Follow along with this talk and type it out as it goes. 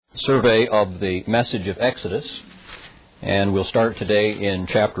survey of the message of Exodus, and we'll start today in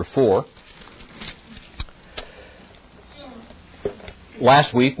chapter 4.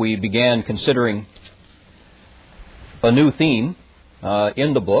 Last week we began considering a new theme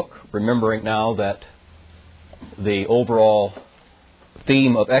in the book, remembering now that the overall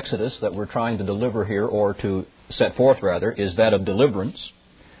theme of Exodus that we're trying to deliver here, or to set forth rather, is that of deliverance.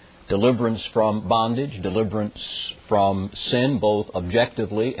 Deliverance from bondage, deliverance from sin, both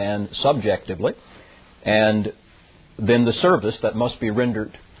objectively and subjectively, and then the service that must be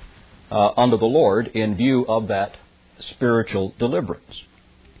rendered unto the Lord in view of that spiritual deliverance.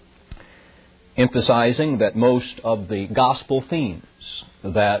 Emphasizing that most of the gospel themes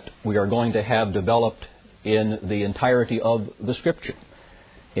that we are going to have developed in the entirety of the Scripture,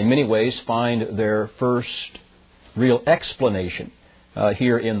 in many ways find their first real explanation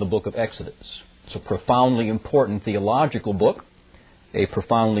here in the book of Exodus. It's a profoundly important theological book, a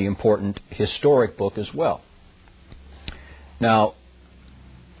profoundly important historic book as well. Now,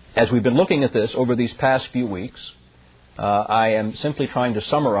 as we've been looking at this over these past few weeks, I am simply trying to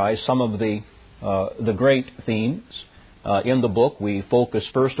summarize some of the great themes in the book. We focus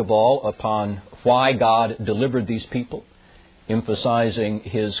first of all upon why God delivered these people, emphasizing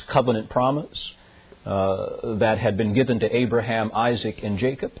His covenant promise that had been given to Abraham, Isaac, and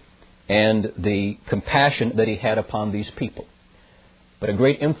Jacob, and the compassion that He had upon these people. But a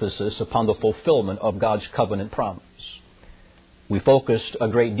great emphasis upon the fulfillment of God's covenant promise. We focused a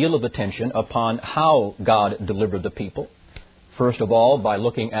great deal of attention upon how God delivered the people. First of all, by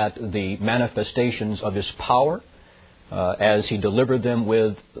looking at the manifestations of His power, as He delivered them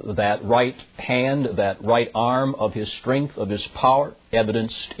with that right hand, that right arm of His strength, of His power,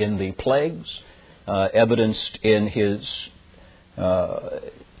 evidenced in the plagues, evidenced in His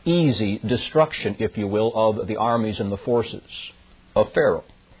easy destruction, if you will, of the armies and the forces of Pharaoh.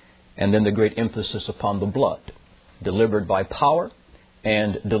 And then the great emphasis upon the blood, delivered by power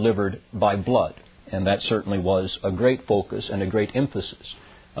and delivered by blood. And that certainly was a great focus and a great emphasis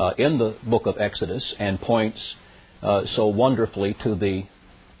in the book of Exodus, and points so wonderfully to the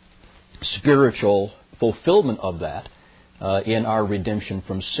spiritual fulfillment of that in our redemption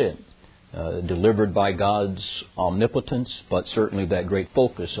from sin. Delivered by God's omnipotence, but certainly that great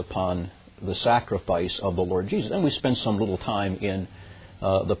focus upon the sacrifice of the Lord Jesus. And we spent some little time in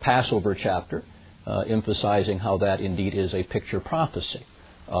the Passover chapter, emphasizing how that indeed is a picture prophecy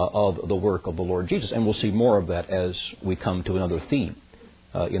of the work of the Lord Jesus. And we'll see more of that as we come to another theme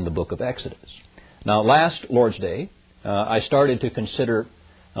in the book of Exodus. Now, last Lord's Day, I started to consider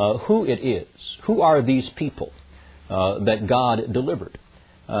who it is. Who are these people that God delivered?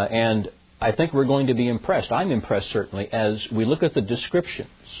 And I think we're going to be impressed. I'm impressed, certainly, as we look at the descriptions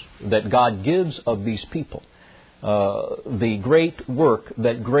that God gives of these people. The great work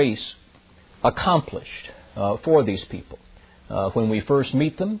that grace accomplished for these people. When we first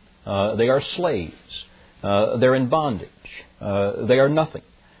meet them, they are slaves. They're in bondage. They are nothing.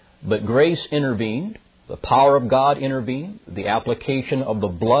 But grace intervened. The power of God intervened. The application of the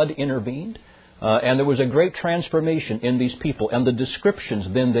blood intervened. And there was a great transformation in these people. And the descriptions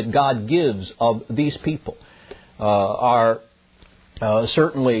then that God gives of these people are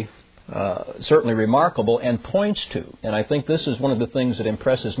certainly remarkable, and points to, and I think this is one of the things that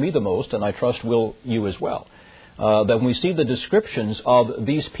impresses me the most, and I trust will you as well, that when we see the descriptions of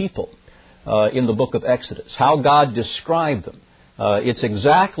these people in the book of Exodus, how God described them, it's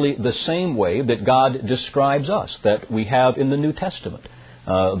exactly the same way that God describes us, that we have in the New Testament.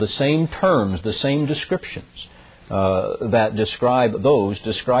 The same terms, the same descriptions that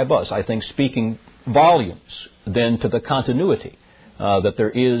describe us. I think speaking volumes then to the continuity that there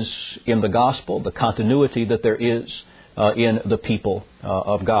is in the gospel, the continuity that there is in the people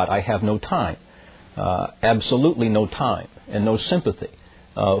of God. I have no time, absolutely no time, and no sympathy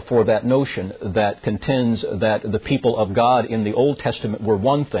for that notion that contends that the people of God in the Old Testament were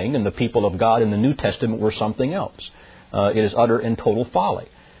one thing and the people of God in the New Testament were something else. It is utter and total folly.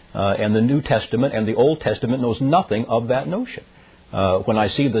 And the New Testament and the Old Testament knows nothing of that notion. When I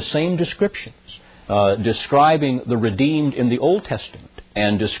see the same descriptions describing the redeemed in the Old Testament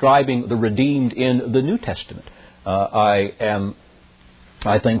and describing the redeemed in the New Testament, I am,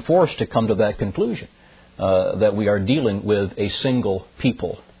 I think, forced to come to that conclusion that we are dealing with a single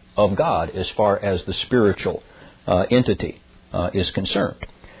people of God as far as the spiritual entity is concerned.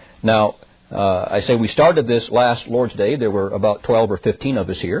 Now, I say we started this last Lord's Day. There were about 12 or 15 of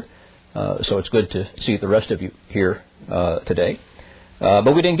us here, so it's good to see the rest of you here today.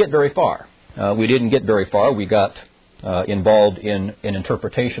 But we didn't get very far. We got involved in an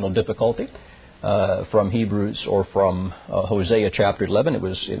interpretational difficulty from Hebrews or from Hosea chapter 11. It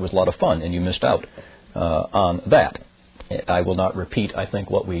was a lot of fun, and you missed out on that. I will not repeat, I think,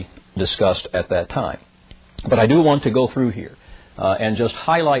 what we discussed at that time. But I do want to go through here and just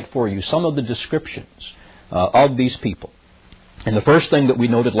highlight for you some of the descriptions of these people. And the first thing that we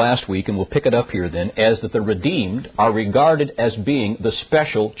noted last week, and we'll pick it up here then, is that the redeemed are regarded as being the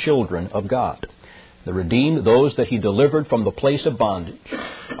special children of God. The redeemed, those that He delivered from the place of bondage,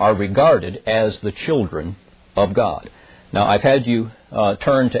 are regarded as the children of God. Now, I've had you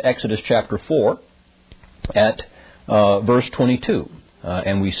turn to Exodus chapter 4 at verse 22,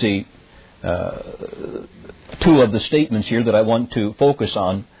 and we see two of the statements here that I want to focus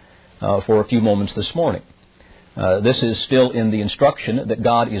on for a few moments this morning. This is still in the instruction that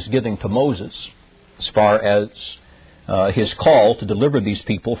God is giving to Moses as far as his call to deliver these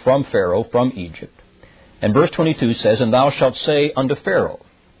people from Pharaoh, from Egypt. And verse 22 says, "And thou shalt say unto Pharaoh,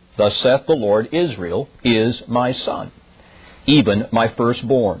 Thus saith the Lord, Israel is my son, even my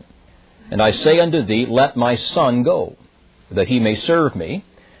firstborn. And I say unto thee, Let my son go, that he may serve me.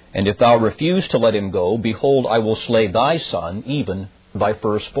 And if thou refuse to let him go, behold, I will slay thy son, even thy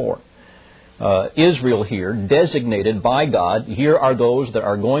firstborn." Israel here, designated by God, here are those that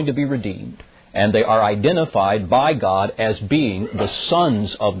are going to be redeemed, and they are identified by God as being the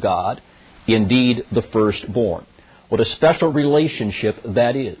sons of God, indeed the firstborn. What a special relationship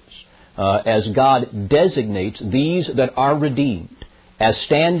that is, as God designates these that are redeemed as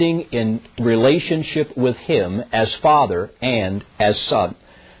standing in relationship with Him as Father and as Son.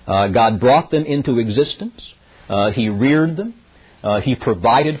 God brought them into existence. He reared them. He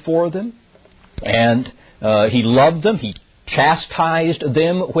provided for them. And He loved them. He chastised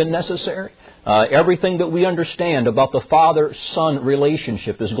them when necessary. Everything that we understand about the Father-Son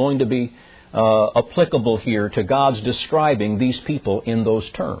relationship is going to be applicable here to God's describing these people in those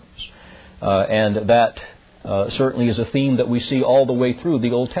terms. And that certainly is a theme that we see all the way through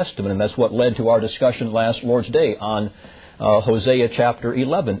the Old Testament, and that's what led to our discussion last Lord's Day on Hosea chapter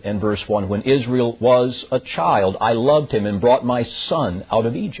 11 and verse 1. When Israel was a child, I loved him and brought my son out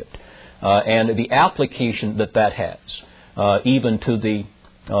of Egypt. And the application that has, even to the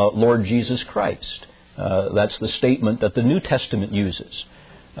Lord Jesus Christ. That's the statement that the New Testament uses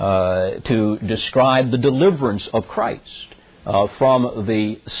to describe the deliverance of Christ from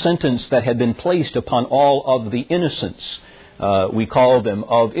the sentence that had been placed upon all of the innocents, we call them,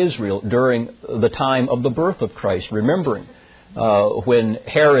 of Israel during the time of the birth of Christ. Remembering when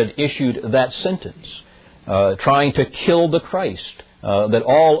Herod issued that sentence, trying to kill the Christ, that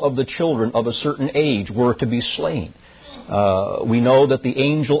all of the children of a certain age were to be slain. We know that the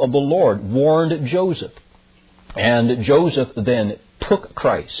angel of the Lord warned Joseph, and Joseph then took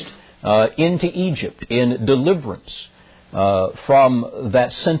Christ into Egypt in deliverance from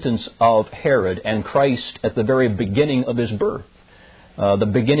that sentence of Herod, and Christ at the very beginning of his birth, the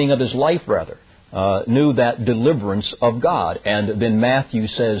beginning of his life rather, knew that deliverance of God. And then Matthew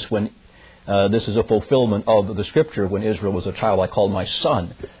says, when this is a fulfillment of the Scripture, when Israel was a child, I called my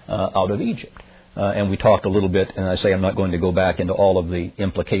son out of Egypt. And we talked a little bit, and I say I'm not going to go back into all of the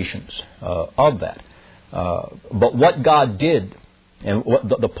implications of that. But what God did, and what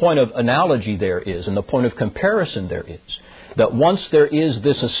the point of analogy there is, and the point of comparison there is, that once there is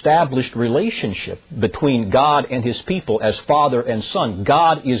this established relationship between God and His people as Father and Son,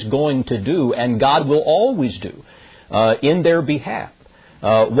 God is going to do, and God will always do, in their behalf,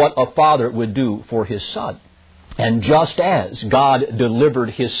 what a father would do for his son. And just as God delivered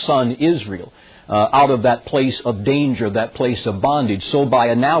His son Israel out of that place of danger, that place of bondage, so by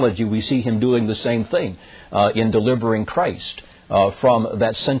analogy we see Him doing the same thing in delivering Christ from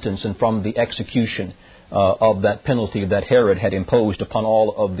that sentence and from the execution of that penalty that Herod had imposed upon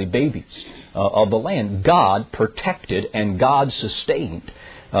all of the babies of the land. God protected and God sustained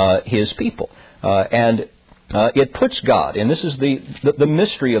His people. And it puts God, and this is the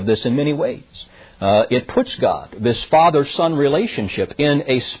mystery of this in many ways, it puts God, this Father-Son relationship, in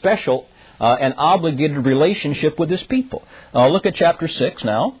a special and obligated relationship with His people. Look at chapter 6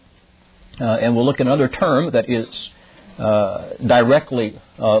 now, and we'll look at another term that is directly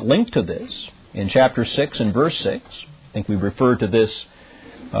linked to this. In chapter 6 and verse 6, I think we referred to this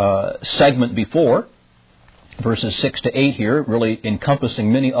segment before, verses 6 to 8 here, really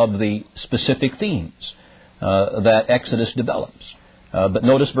encompassing many of the specific themes that Exodus develops. But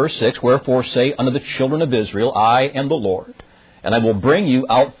notice verse 6, "Wherefore say unto the children of Israel, I am the Lord, and I will bring you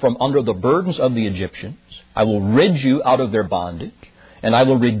out from under the burdens of the Egyptians. I will rid you out of their bondage, and I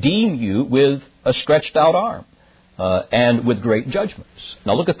will redeem you with a stretched out arm, and with great judgments."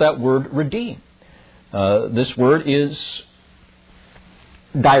 Now look at that word, redeem. This word is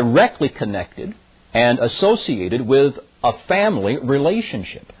directly connected and associated with a family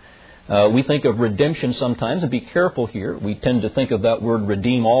relationship. We think of redemption sometimes, and be careful here. We tend to think of that word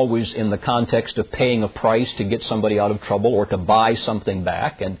redeem always in the context of paying a price to get somebody out of trouble or to buy something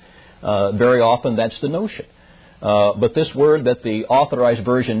back, and very often that's the notion. But this word that the Authorized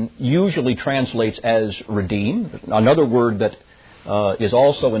Version usually translates as redeem, another word that is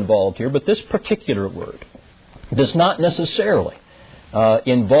also involved here, but this particular word does not necessarily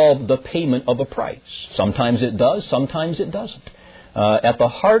involve the payment of a price. Sometimes it does, sometimes it doesn't. At the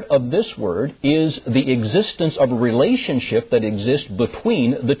heart of this word is the existence of a relationship that exists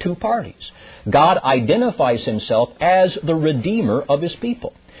between the two parties. God identifies Himself as the Redeemer of His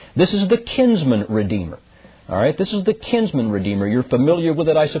people. This is the kinsman Redeemer. All right, this is the kinsman Redeemer. You're familiar with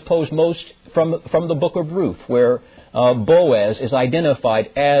it, I suppose, most from the book of Ruth, where Boaz is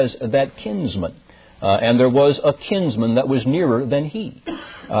identified as that kinsman. And there was a kinsman that was nearer than he.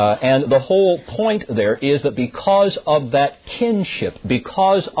 And the whole point there is that because of that kinship,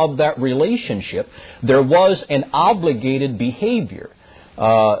 because of that relationship, there was an obligated behavior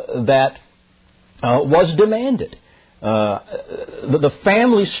that was demanded. The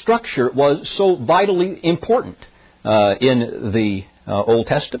family structure was so vitally important in the Old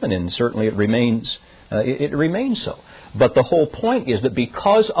Testament, and certainly it remains so. But the whole point is that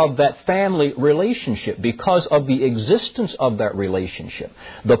because of that family relationship, because of the existence of that relationship,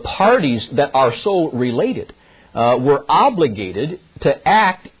 the parties that are so related were obligated to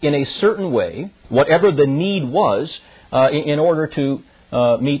act in a certain way, whatever the need was, in order to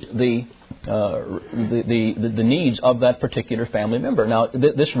meet the needs of that particular family member. Now,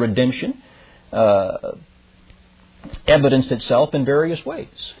 this redemption evidenced itself in various ways.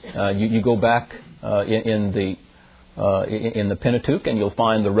 You go back in the Pentateuch, and you'll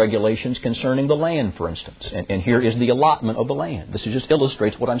find the regulations concerning the land, for instance. And here is the allotment of the land. This just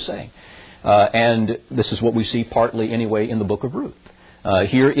illustrates what I'm saying. And this is what we see partly anyway in the book of Ruth.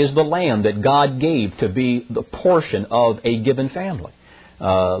 Here is the land that God gave to be the portion of a given family.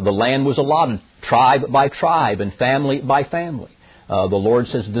 The land was allotted tribe by tribe and family by family. The Lord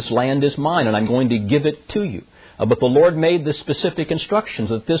says, this land is mine and I'm going to give it to you. But the Lord made the specific instructions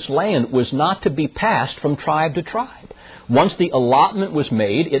that this land was not to be passed from tribe to tribe. Once the allotment was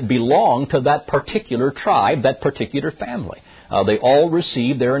made, it belonged to that particular tribe, that particular family. They all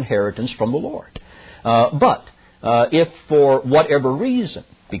received their inheritance from the Lord. But if for whatever reason,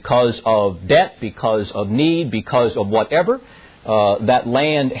 because of debt, because of need, because of whatever, that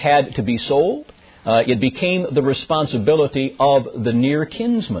land had to be sold, it became the responsibility of the near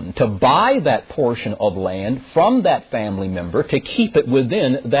kinsman to buy that portion of land from that family member to keep it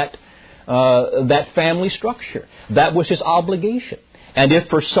within that family structure. That was his obligation. And if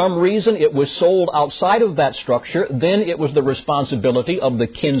for some reason it was sold outside of that structure, then it was the responsibility of the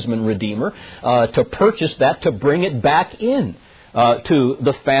kinsman redeemer to purchase that, to bring it back in to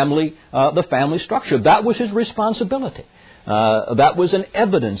the family structure. That was his responsibility. That was an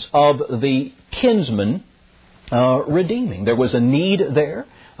evidence of the kinsman redeeming. There was a need there,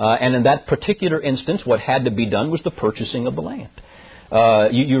 and in that particular instance, what had to be done was the purchasing of the land.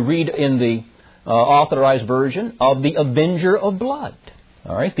 You read in the Authorized Version of the avenger of blood.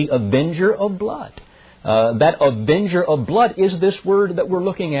 All right, the avenger of blood. That avenger of blood is this word that we're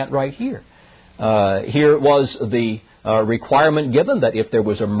looking at right here. Here was the requirement given that if there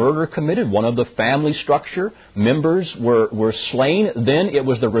was a murder committed, one of the family structure members were slain, then it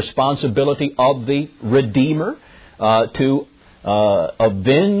was the responsibility of the Redeemer to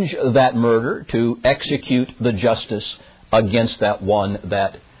avenge that murder, to execute the justice against that one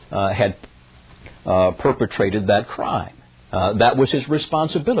that had perpetrated that crime. That was his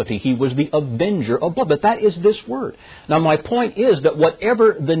responsibility. He was the avenger of blood. But that is this word. Now, my point is that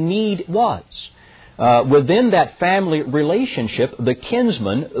whatever the need was, within that family relationship, the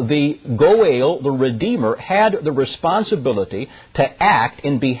kinsman, the Goel, the Redeemer, had the responsibility to act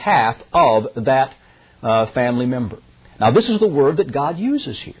in behalf of that family member. Now, this is the word that God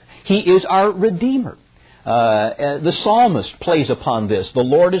uses here. He is our Redeemer. The psalmist plays upon this. The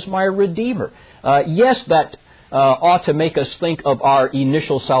Lord is my Redeemer. Yes, that ought to make us think of our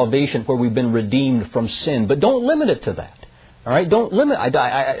initial salvation where we've been redeemed from sin, but don't limit it to that. All right, don't limit.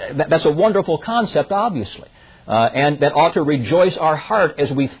 That's a wonderful concept, obviously, and that ought to rejoice our heart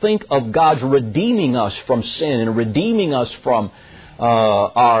as we think of God's redeeming us from sin and redeeming us from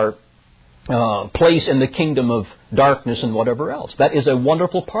our place in the kingdom of darkness and whatever else. That is a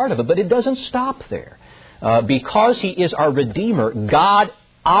wonderful part of it, but it doesn't stop there. Because He is our Redeemer, God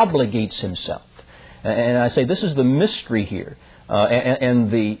obligates Himself. And I say this is the mystery here,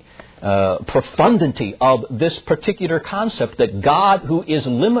 and the profundity of this particular concept that God who is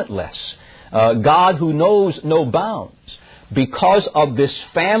limitless, God who knows no bounds, because of this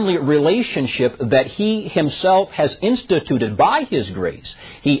family relationship that He Himself has instituted by His grace,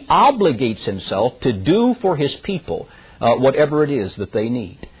 He obligates Himself to do for His people whatever it is that they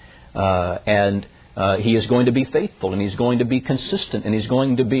need. And He is going to be faithful, and He's going to be consistent, and He's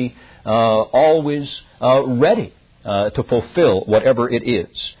going to be always ready to fulfill whatever it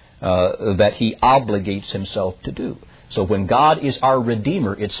is that He obligates Himself to do. So when God is our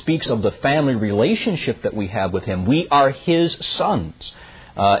Redeemer, it speaks of the family relationship that we have with Him. We are His sons.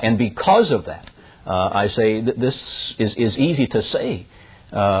 And because of that, I say that this is easy to say,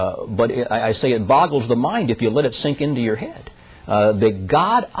 but I say it boggles the mind if you let it sink into your head, that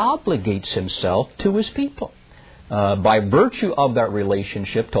God obligates Himself to His people by virtue of that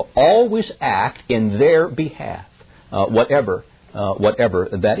relationship to always act in their behalf, whatever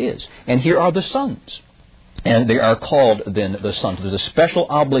that is. And here are the sons. And they are called then the sons. There's a special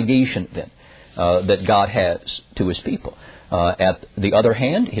obligation then that God has to His people. At the other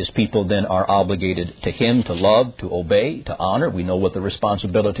hand, His people then are obligated to Him to love, to obey, to honor. We know what the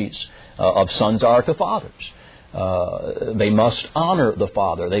responsibilities of sons are to fathers. They must honor the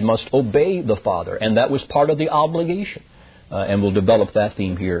father. They must obey the father. And that was part of the obligation. And we'll develop that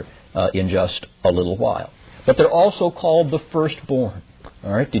theme here in just a little while. But they're also called the firstborn.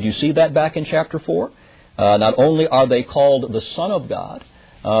 All right, did you see that back in chapter 4? Not only are they called the Son of God,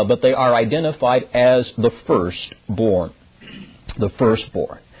 but they are identified as the firstborn. The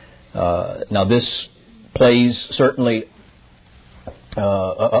firstborn. Now this plays certainly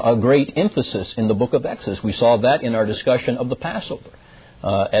a great emphasis in the book of Exodus. We saw that in our discussion of the Passover,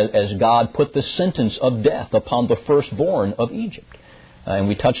 as God put the sentence of death upon the firstborn of Egypt. And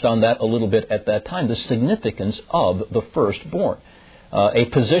we touched on that a little bit at that time, the significance of the firstborn. A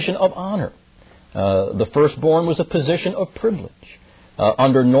position of honor. The firstborn was a position of privilege.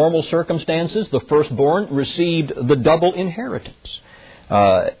 Under normal circumstances, the firstborn received the double inheritance.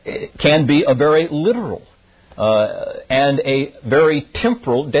 It can be a very literal and a very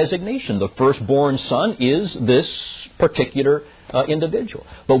temporal designation. The firstborn son is this particular individual.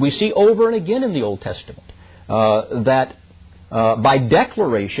 But we see over and again in the Old Testament that by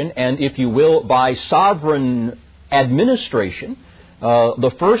declaration and, if you will, by sovereign administration,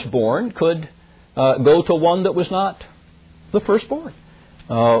 the firstborn could go to one that was not the firstborn,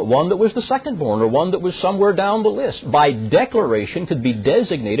 one that was the secondborn, or one that was somewhere down the list. By declaration could be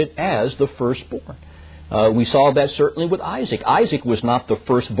designated as the firstborn. We saw that certainly with Isaac. Isaac was not the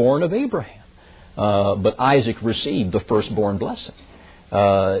firstborn of Abraham, but Isaac received the firstborn blessing.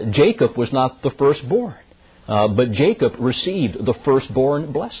 Jacob was not the firstborn, but Jacob received the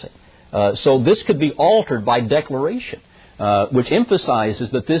firstborn blessing. So this could be altered by declaration, which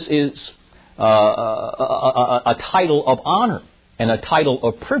emphasizes that this is a title of honor and a title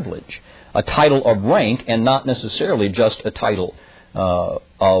of privilege, a title of rank, and not necessarily just a title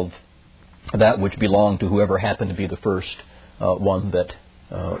of that which belonged to whoever happened to be the first one that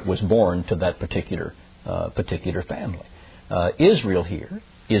was born to that particular family. Israel here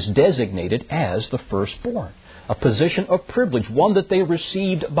is designated as the firstborn, a position of privilege, one that they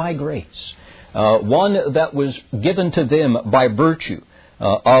received by grace, one that was given to them by virtue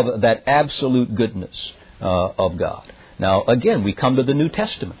of that absolute goodness of God. Now, again, we come to the New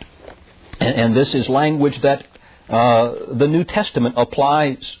Testament, and this is language that the New Testament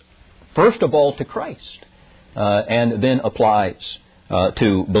applies first of all to Christ, and then applies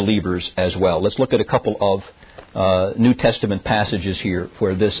to believers as well. Let's look at a couple of New Testament passages here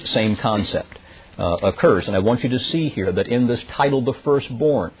where this same concept occurs. And I want you to see here that in this title, the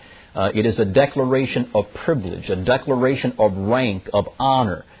firstborn, it is a declaration of privilege, a declaration of rank, of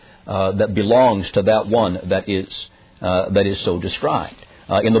honor that belongs to that one that is so described.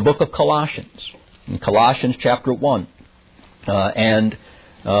 In the book of Colossians, in Colossians chapter 1 and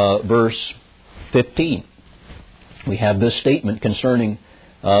verse 15, we have this statement concerning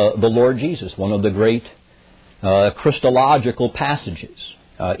the Lord Jesus, one of the great Christological passages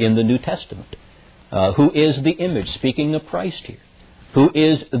in the New Testament. Who is the image, speaking of Christ here, who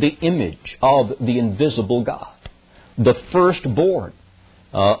is the image of the invisible God, the firstborn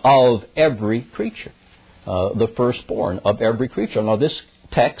of every creature, the firstborn of every creature. Now this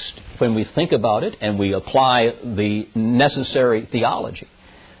text, when we think about it and we apply the necessary theology,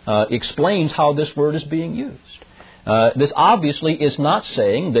 explains how this word is being used. This obviously is not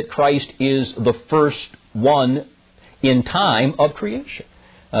saying that Christ is the first one in time of creation.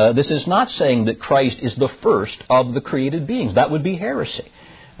 This is not saying that Christ is the first of the created beings. That would be heresy.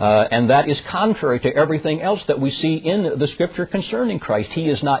 And that is contrary to everything else that we see in the Scripture concerning Christ. He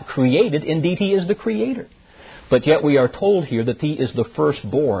is not created. Indeed, He is the Creator. But yet we are told here that He is the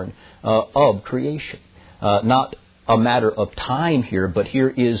firstborn of creation. Not a matter of time here, but here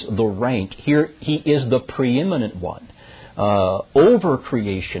is the rank. Here He is the preeminent one over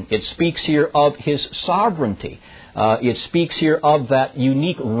creation. It speaks here of His sovereignty. It speaks here of that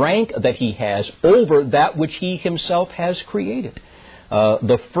unique rank that He has over that which He Himself has created.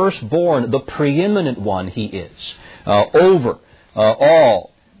 The firstborn, the preeminent one He is, over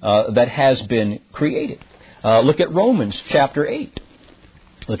all that has been created. Look at Romans chapter 8.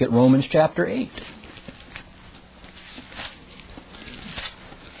 Look at Romans chapter 8.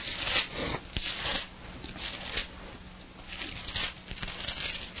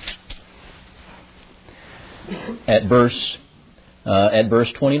 At verse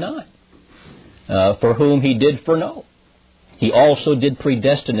 29. For whom He did foreknow, He also did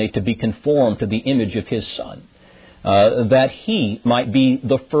predestinate to be conformed to the image of His Son, that He might be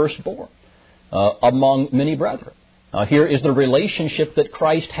the firstborn among many brethren. Here is the relationship that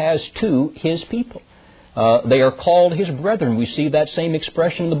Christ has to His people. They are called His brethren. We see that same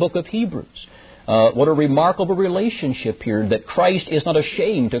expression in the book of Hebrews. What a remarkable relationship here, that Christ is not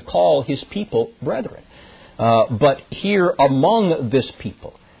ashamed to call His people brethren. But here among this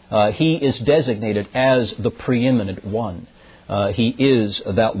people, He is designated as the preeminent one. He is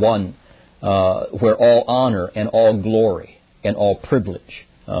that one where all honor and all glory and all privilege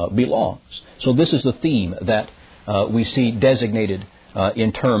belongs. So this is the theme that we see designated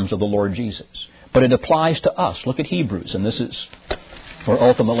in terms of the Lord Jesus. But it applies to us. Look at Hebrews, and this is where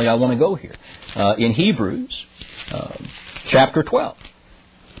ultimately I want to go here. In Hebrews chapter 12,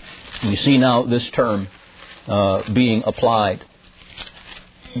 we see now this term being applied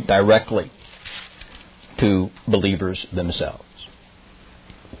directly to believers themselves.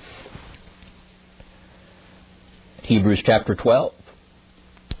 Hebrews chapter 12.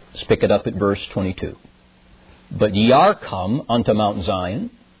 Let's pick it up at verse 22. But ye are come unto Mount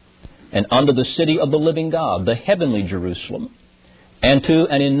Zion, and unto the city of the living God, the heavenly Jerusalem, and to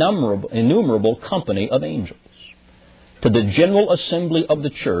an innumerable company of angels, to the general assembly of the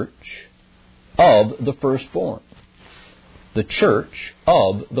church of the firstborn. The church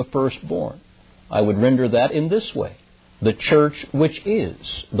of the firstborn. I would render that in this way: the church which is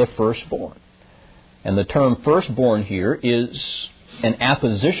the firstborn. And the term firstborn here is an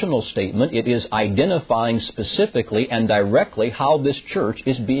appositional statement. It is identifying specifically and directly how this church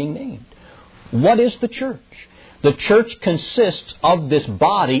is being named. What is the church? The church consists of this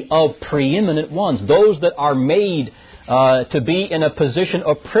body of preeminent ones, those that are made to be in a position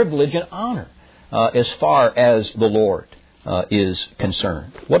of privilege and honor as far as the Lord is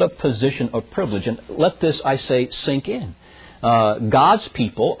concerned. What a position of privilege. And let this, I say, sink in. God's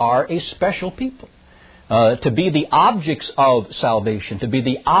people are a special people. To be the objects of salvation, to be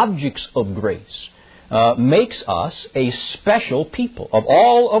the objects of grace, makes us a special people. Of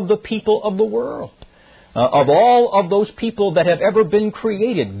all of the people of the world, of all of those people that have ever been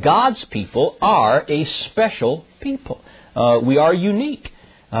created, God's people are a special people. We are unique.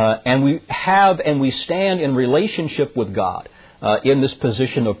 And we have and we stand in relationship with God in this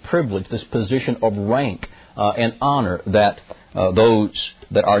position of privilege, this position of rank and honor that those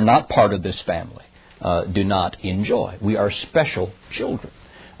that are not part of this family do not enjoy. We are special children.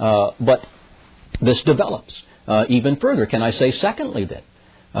 But this develops even further. Can I say secondly then,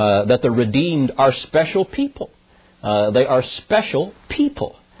 that the redeemed are special people. They are special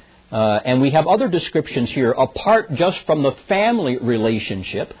people. And we have other descriptions here apart just from the family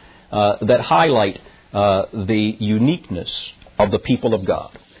relationship that highlight the uniqueness of the people of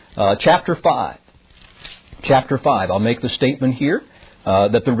God. Chapter 5. Chapter 5. I'll make the statement here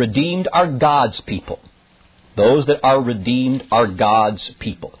that the redeemed are God's people. Those that are redeemed are God's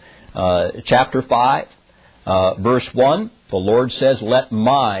people. Chapter 5, verse 1, the Lord says, "Let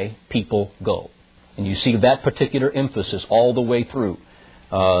my people go." And you see that particular emphasis all the way through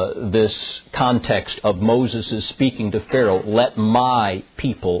this context of Moses' speaking to Pharaoh, "Let my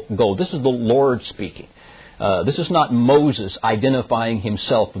people go." This is the Lord speaking. This is not Moses identifying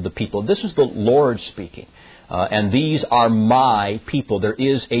himself with the people. This is the Lord speaking. And these are my people. There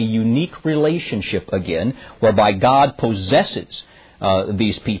is a unique relationship, again, whereby God possesses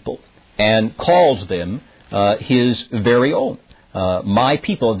these people and calls them His very own. My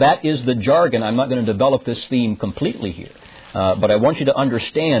people, that is the jargon. I'm not going to develop this theme completely here. But I want you to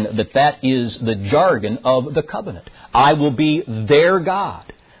understand that that is the jargon of the covenant. I will be their God,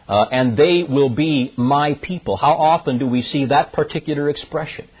 and they will be my people. How often do we see that particular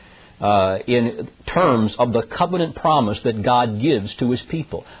expression? in terms of the covenant promise that God gives to His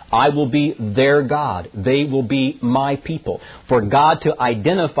people. I will be their God. They will be my people. For God to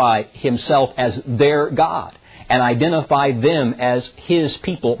identify Himself as their God and identify them as His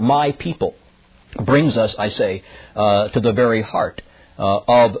people, my people, brings us, I say, to the very heart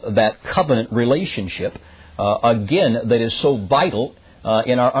of that covenant relationship, again, that is so vital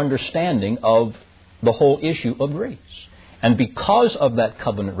in our understanding of the whole issue of grace. And because of that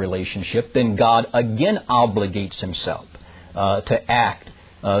covenant relationship, then God again obligates Himself to act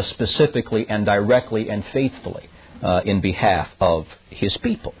specifically and directly and faithfully in behalf of His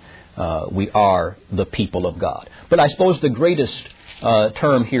people. We are the people of God. But I suppose the greatest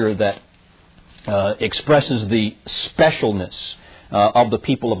term here that expresses the specialness of the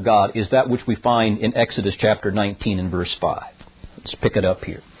people of God is that which we find in Exodus chapter 19 and verse 5. Let's pick it up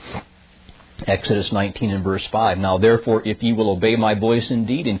here. Exodus 19 and verse 5. Now therefore, if ye will obey my voice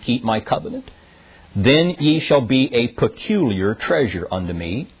indeed and keep my covenant, then ye shall be a peculiar treasure unto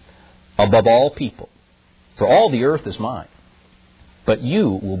me above all people. For all the earth is mine, but you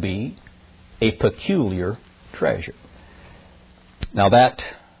will be a peculiar treasure. Now that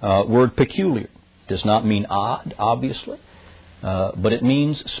word peculiar does not mean odd, obviously, but it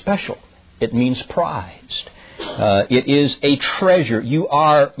means special. It means prized. It is a treasure. You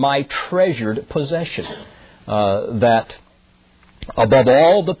are my treasured possession, that above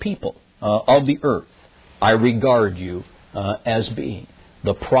all the people of the earth, I regard you as being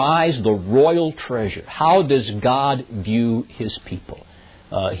the prize, the royal treasure. How does God view His people?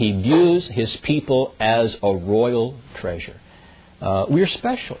 He views His people as a royal treasure. We're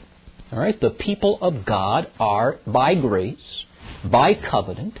special. All right? The people of God are, by grace, by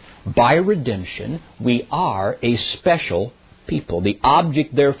covenant, by redemption, we are a special people. The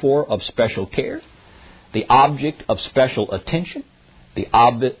object, therefore, of special care, the object of special attention, the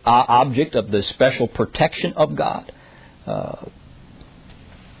object of the special protection of God.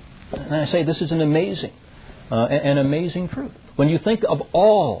 And I say this is an amazing truth. When you think of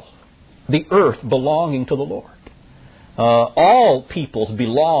all the earth belonging to the Lord, all peoples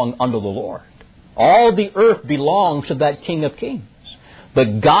belong unto the Lord. All the earth belongs to that King of Kings.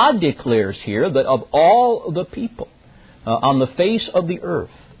 But God declares here that of all the people on the face of the earth,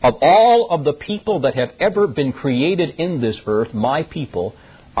 of all of the people that have ever been created in this earth, my people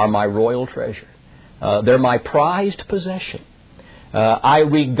are my royal treasure. They're my prized possession. I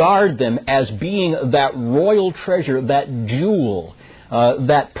regard them as being that royal treasure, that jewel,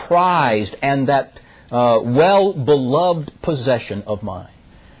 that prized and that well-beloved possession of mine.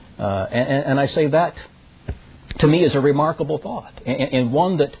 And I say that, to me, is a remarkable thought, and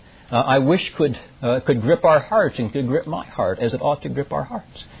one that I wish could grip our hearts and could grip my heart as it ought to grip our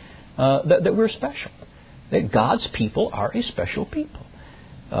hearts. That we're special. That God's people are a special people.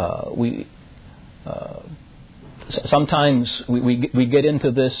 Sometimes we get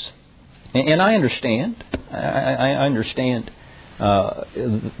into this, and I understand. I understand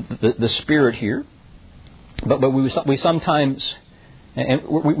the spirit here, but we sometimes, and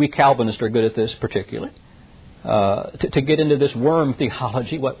we Calvinists are good at this particularly. To get into this worm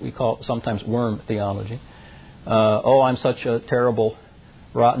theology, what we call sometimes worm theology. I'm such a terrible,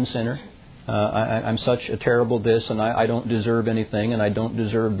 rotten sinner. I'm such a terrible this, and I don't deserve anything, and I don't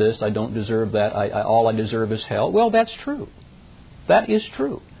deserve this, I don't deserve that. All I deserve is hell. Well, that's true. That is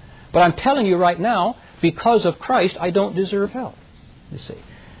true. But I'm telling you right now, because of Christ, I don't deserve hell. You see.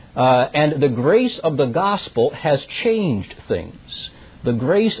 And the grace of the gospel has changed things. The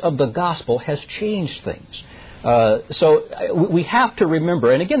grace of the gospel has changed things. So we have to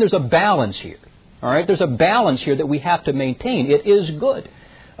remember, and again, there's a balance here. All right, there's a balance here that we have to maintain. It is good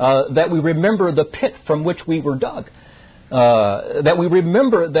that we remember the pit from which we were dug, that we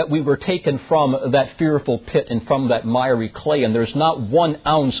remember that we were taken from that fearful pit and from that miry clay, and there's not 1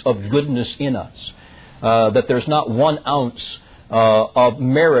 ounce of goodness in us, that there's not 1 ounce of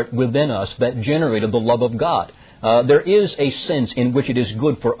merit within us that generated the love of God. There is a sense in which it is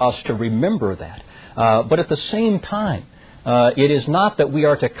good for us to remember that. But at the same time, it is not that we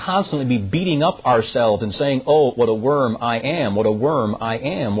are to constantly be beating up ourselves and saying, oh, what a worm I am, what a worm I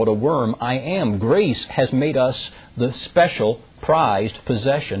am, what a worm I am. Grace has made us the special prized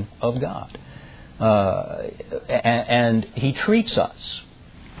possession of God. And He treats us.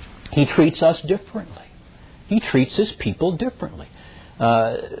 He treats us differently. He treats His people differently.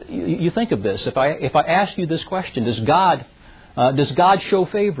 You think of this. If I ask you this question, does God show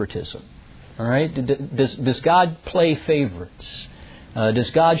favoritism? All right. Does God play favorites? Does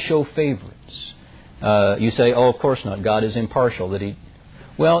God show favorites? You say, oh, of course not. God is impartial.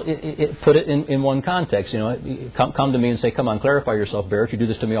 Well, put it in one context. Come to me and say, come on, clarify yourself, Barrett. You do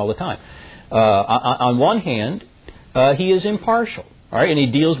this to me all the time. On one hand, He is impartial. All right, and He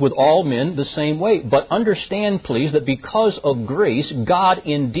deals with all men the same way. But understand, please, that because of grace, God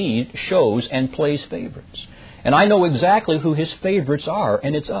indeed shows and plays favorites. And I know exactly who His favorites are,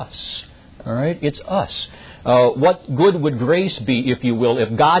 and it's us. All right, it's us. What good would grace be, if you will,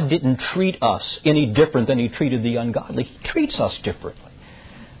 if God didn't treat us any different than He treated the ungodly? He treats us differently.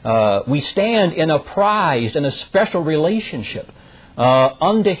 We stand in a prized and a special relationship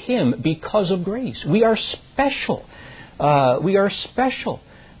unto Him because of grace. We are special. We are special.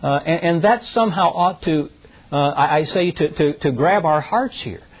 And that somehow ought to, I say, to grab our hearts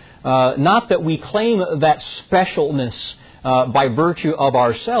here. Not that we claim that specialness by virtue of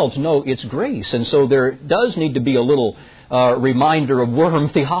ourselves. No, it's grace. And so there does need to be a little reminder of worm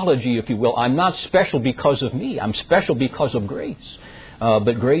theology, if you will. I'm not special because of me. I'm special because of grace.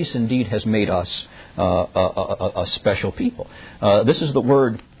 But grace indeed has made us a special people. This is the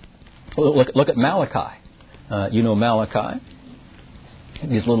word. Look at Malachi. You know Malachi.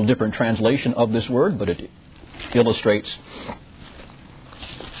 It's a little different translation of this word, but it illustrates,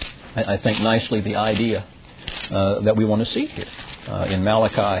 I think, nicely the idea that we want to see here. In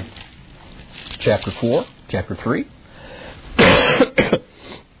Malachi chapter 4, chapter 3.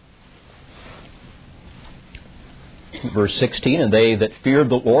 Verse 16, and they that feared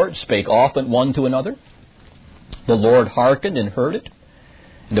the Lord spake often one to another. The Lord hearkened and heard it.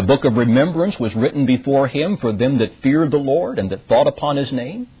 And the book of remembrance was written before Him for them that feared the Lord and that thought upon His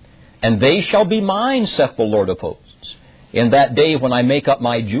name. And they shall be mine, saith the Lord of hosts, in that day when I make up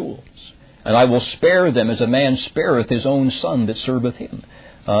my jewels. And I will spare them as a man spareth his own son that serveth him.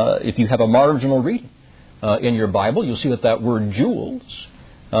 If you have a marginal reading in your Bible, you'll see that word jewels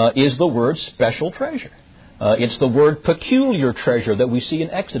is the word special treasure. It's the word peculiar treasure that we see in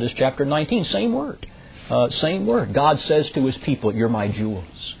Exodus chapter 19. Same word. Same word. God says to His people, you're my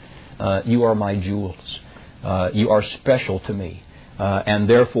jewels. You are my jewels. You are special to me. And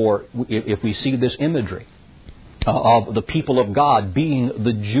therefore, if we see this imagery of the people of God being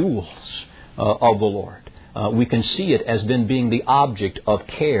the jewels of the Lord, we can see it as then being the object of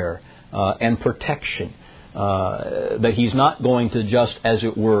care and protection. That He's not going to just, as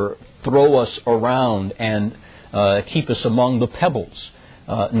it were, throw us around and keep us among the pebbles.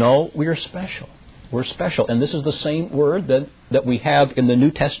 No, we are special. We're special. And this is the same word that we have in the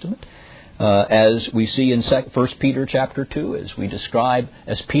New Testament as we see in 1 Peter chapter 2,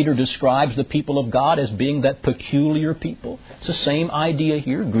 as Peter describes the people of God as being that peculiar people. It's the same idea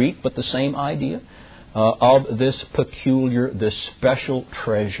here, Greek, but the same idea of this peculiar, this special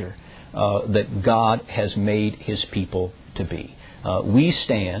treasure that God has made His people to be. We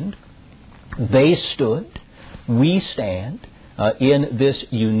stand, they stood, we stand in this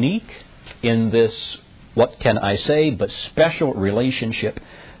unique, in this, what can I say, but special relationship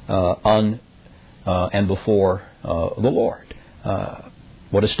on and before the Lord.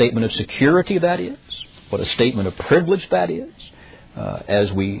 What a statement of security that is. What a statement of privilege that is.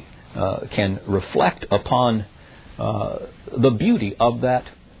 As we can reflect upon the beauty of that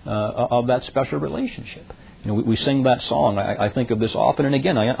special relationship. We sing that song. I think of this often and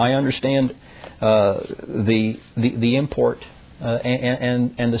again. I understand the import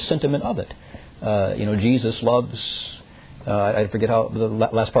and the sentiment of it. Jesus loves. I forget how the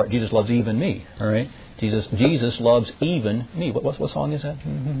last part. Jesus loves even me. All right. Jesus loves even me. What song is that?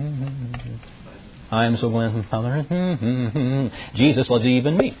 I am so glad. Jesus loves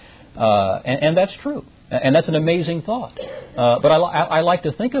even me, and that's true. And that's an amazing thought. But I like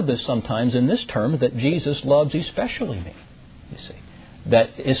to think of this sometimes in this term, that Jesus loves especially me. You see,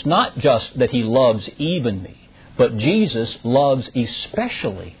 that it's not just that He loves even me, but Jesus loves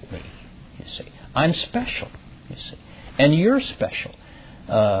especially me. You see, I'm special. You see, and you're special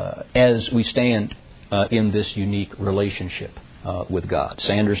as we stand in this unique relationship with God.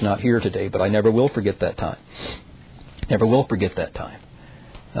 Sanders not here today, but I never will forget that time. Never will forget that time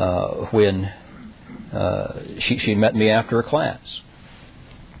when she met me after a class,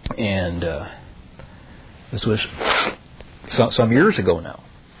 and this was some years ago now.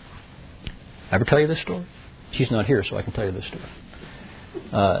 Ever tell you this story? She's not here, so I can tell you this story.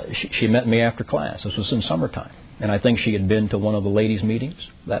 She met me after class. This was in summertime, and I think she had been to one of the ladies' meetings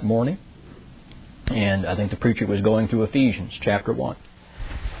that morning. And I think the preacher was going through Ephesians chapter 1.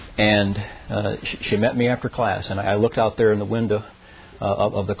 And she met me after class, and I looked out there in the window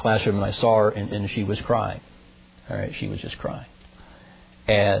of the classroom, and I saw her, and she was crying. All right, she was just crying.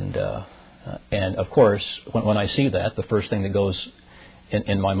 And of course, when I see that, the first thing that goes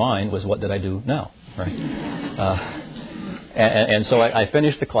in my mind was, what did I do now? Right? And so I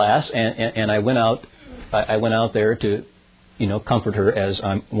finished the class, and I went out. I went out there to, comfort her as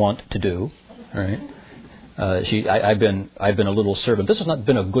I want to do. All right. I've been a little servant. This has not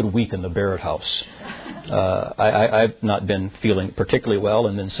been a good week in the Barrett house. I've not been feeling particularly well,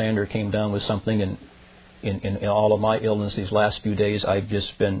 and then Sandra came down with something, and in all of my illness these last few days, I've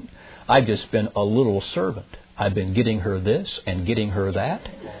just been a little servant. I've been getting her this and getting her that.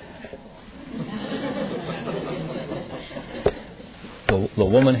 The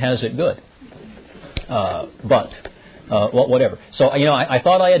woman has it good. But whatever. So, I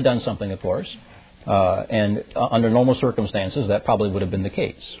thought I had done something, of course. And under normal circumstances, that probably would have been the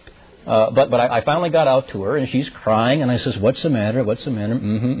case. But I finally got out to her, and she's crying, and I says, "What's the matter? What's the matter?"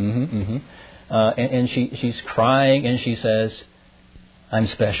 And she's crying, and she says, "I'm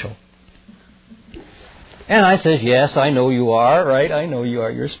special." And I says, "Yes, I know you are, right? I know you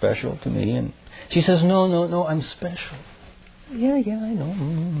are. You're special to me." And she says, "No, I'm special." Yeah, I know.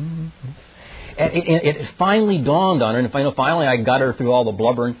 And it finally dawned on her, and finally I got her through all the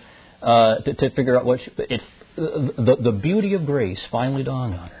blubbering to figure out the beauty of grace finally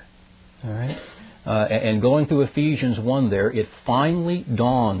dawned on her. All right, and going through Ephesians 1 there, it finally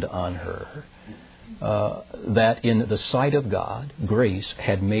dawned on her that in the sight of God, grace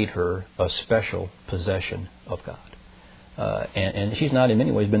had made her a special possession of God, and she's not in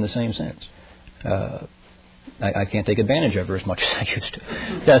many ways been the same since. I can't take advantage of her as much as I used to.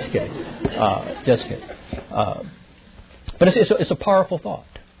 Just kidding. But it's a powerful thought.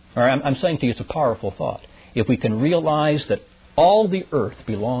 Or I'm saying to you, it's a powerful thought. If we can realize that all the earth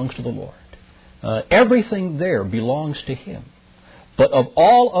belongs to the Lord, everything there belongs to Him. But of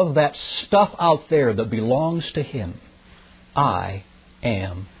all of that stuff out there that belongs to Him, I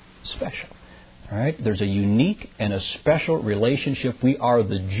am special. All right? There's a unique and a special relationship. We are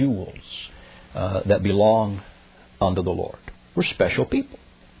the jewels that belong unto the Lord. We're special people.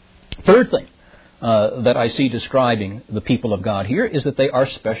 Third thing that I see describing the people of God here is that they are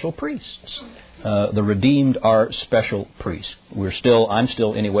special priests. The redeemed are special priests. I'm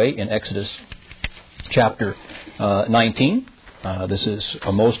still anyway in Exodus chapter 19. This is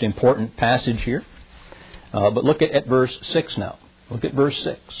a most important passage here. But look at verse 6 now. Look at verse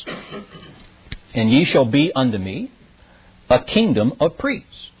 6. "And ye shall be unto me a kingdom of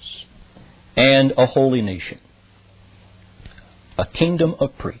priests and a holy nation." A kingdom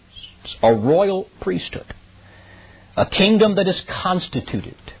of priests. A royal priesthood. A kingdom that is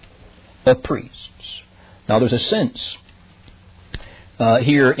constituted of priests. Now there's a sense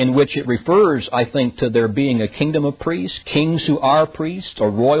here in which it refers, I think, to there being a kingdom of priests, kings who are priests, a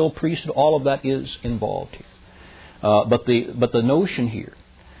royal priesthood. All of that is involved here. But the notion here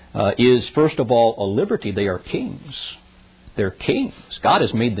is, first of all, a liberty. They are kings. They're kings. God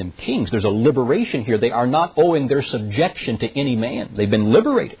has made them kings. There's a liberation here. They are not owing their subjection to any man. They've been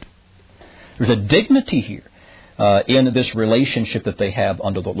liberated. There's a dignity here in this relationship that they have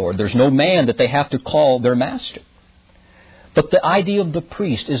under the Lord. There's no man that they have to call their master. But the idea of the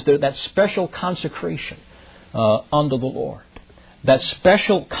priest is that special consecration under the Lord. That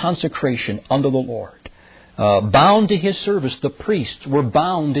special consecration under the Lord. Bound to His service. The priests were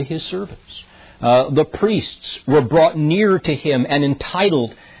bound to His service. The priests were brought near to Him and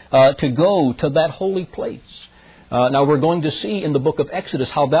entitled to go to that holy place. Now we're going to see in the book of Exodus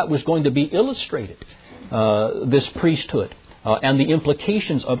how that was going to be illustrated, this priesthood, and the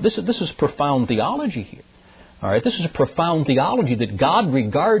implications of this. This is profound theology here. All right, this is a profound theology that God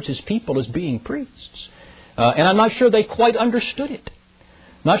regards His people as being priests. And I'm not sure they quite understood it.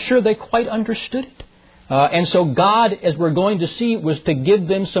 And so God, as we're going to see, was to give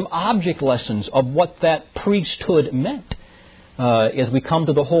them some object lessons of what that priesthood meant. As we come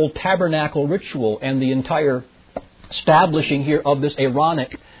to the whole tabernacle ritual and the entire establishing here of this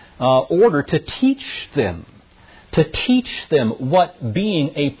Aaronic order, to teach them what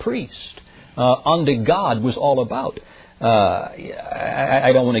being a priest unto God was all about.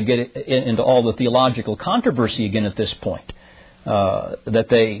 I don't want to get into all the theological controversy again at this point. That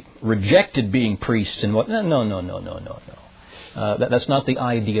they rejected being priests and what? No. That's not the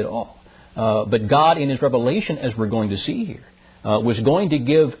idea at all. But God, in His revelation, as we're going to see here, was going to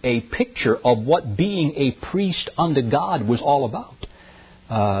give a picture of what being a priest unto God was all about.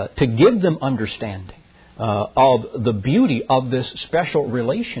 To give them understanding of the beauty of this special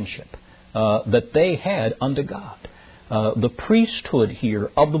relationship that they had unto God. The priesthood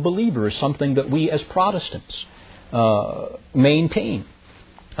here of the believer is something that we as Protestants maintain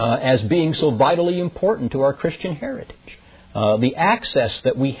as being so vitally important to our Christian heritage. The access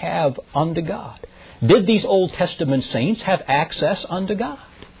that we have unto God. Did these Old Testament saints have access unto God?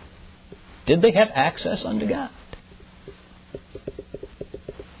 Did they have access unto God?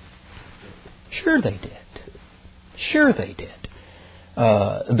 Sure they did. Sure they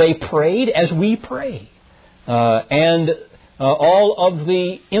did. They prayed as we pray. And all of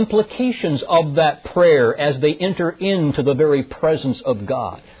the implications of that prayer as they enter into the very presence of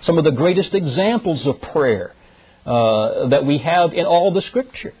God. Some of the greatest examples of prayer that we have in all the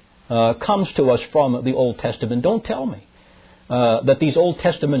Scripture comes to us from the Old Testament. Don't tell me that these Old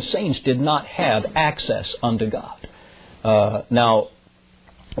Testament saints did not have access unto God. Now,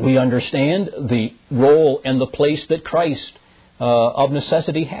 we understand the role and the place that Christ of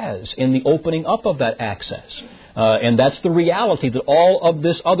necessity has in the opening up of that access. And that's the reality that all of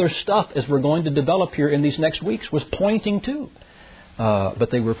this other stuff, as we're going to develop here in these next weeks, was pointing to. But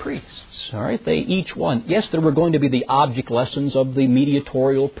they were priests, all right? They each one. Yes, there were going to be the object lessons of the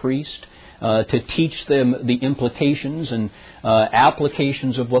mediatorial priest to teach them the implications and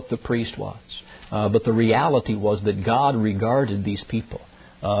applications of what the priest was. But the reality was that God regarded these people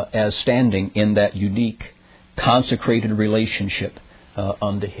as standing in that unique, consecrated relationship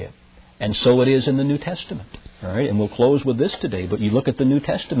unto Him. And so it is in the New Testament. All right, and we'll close with this today. But you look at the New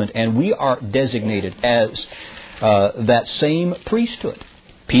Testament, and we are designated as that same priesthood.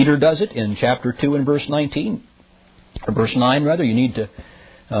 Peter does it in chapter 2 and verse 19. Or verse 9, rather. You need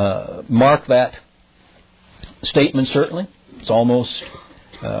to mark that statement, certainly. It's almost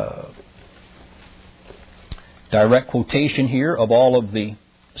direct quotation here of all of the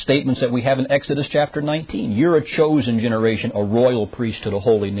statements that we have in Exodus chapter 19. You're a chosen generation, a royal priesthood, a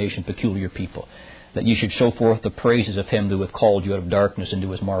holy nation, peculiar people, that you should show forth the praises of Him who hath called you out of darkness into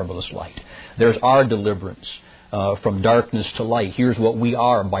His marvelous light. There's our deliverance from darkness to light. Here's what we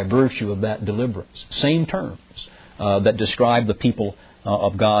are by virtue of that deliverance. Same terms that describe the people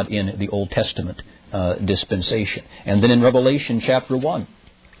of God in the Old Testament dispensation. And then in Revelation chapter 1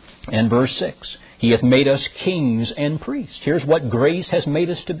 and verse 6, He hath made us kings and priests. Here's what grace has made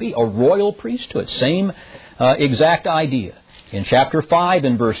us to be, a royal priesthood. Same exact idea. In chapter 5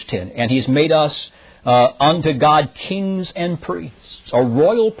 and verse 10, and He's made us unto God kings and priests. A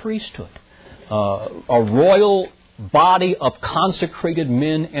royal priesthood. A royal body of consecrated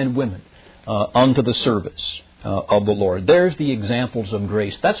men and women unto the service of the Lord. There's the examples of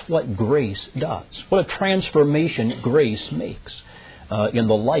grace. That's what grace does. What a transformation grace makes in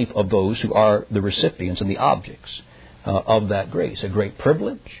the life of those who are the recipients and the objects of that grace. A great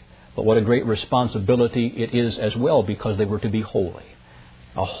privilege, but what a great responsibility it is as well, because they were to be holy.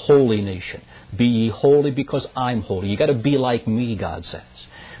 A holy nation. Be ye holy because I'm holy. You've got to be like me, God says.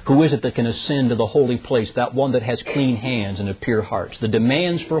 Who is it that can ascend to the holy place? That one that has clean hands and a pure heart. The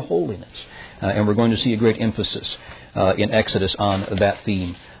demands for holiness. And we're going to see a great emphasis in Exodus on that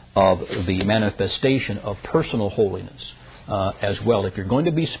theme of the manifestation of personal holiness as well. If you're going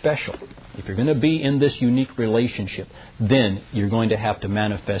to be special, if you're going to be in this unique relationship, then you're going to have to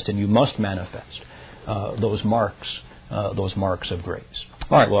manifest, and you must manifest those marks of grace.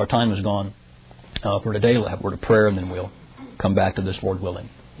 All right, well, our time is gone for today. We'll have a word of prayer, and then we'll come back to this, Lord willing,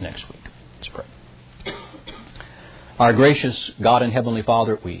 next week. Let's pray. Our gracious God and Heavenly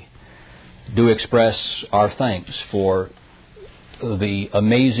Father, we do express our thanks for the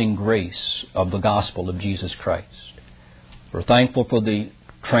amazing grace of the gospel of Jesus Christ. We're thankful for the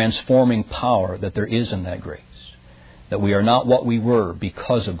transforming power that there is in that grace, that we are not what we were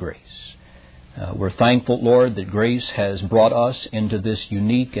because of grace. We're thankful, Lord, that grace has brought us into this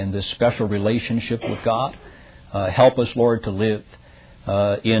unique and this special relationship with God. Help us, Lord, to live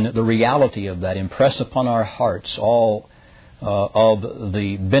in the reality of that. Impress upon our hearts all of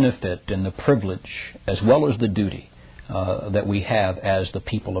the benefit and the privilege as well as the duty that we have as the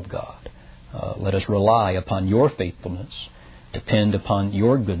people of God. Let us rely upon Your faithfulness, depend upon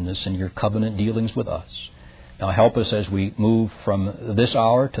Your goodness and Your covenant dealings with us. Now help us as we move from this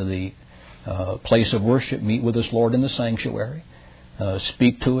hour to the place of worship. Meet with us, Lord, in the sanctuary.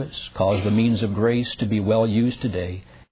 Speak to us. Cause the means of grace to be well used today.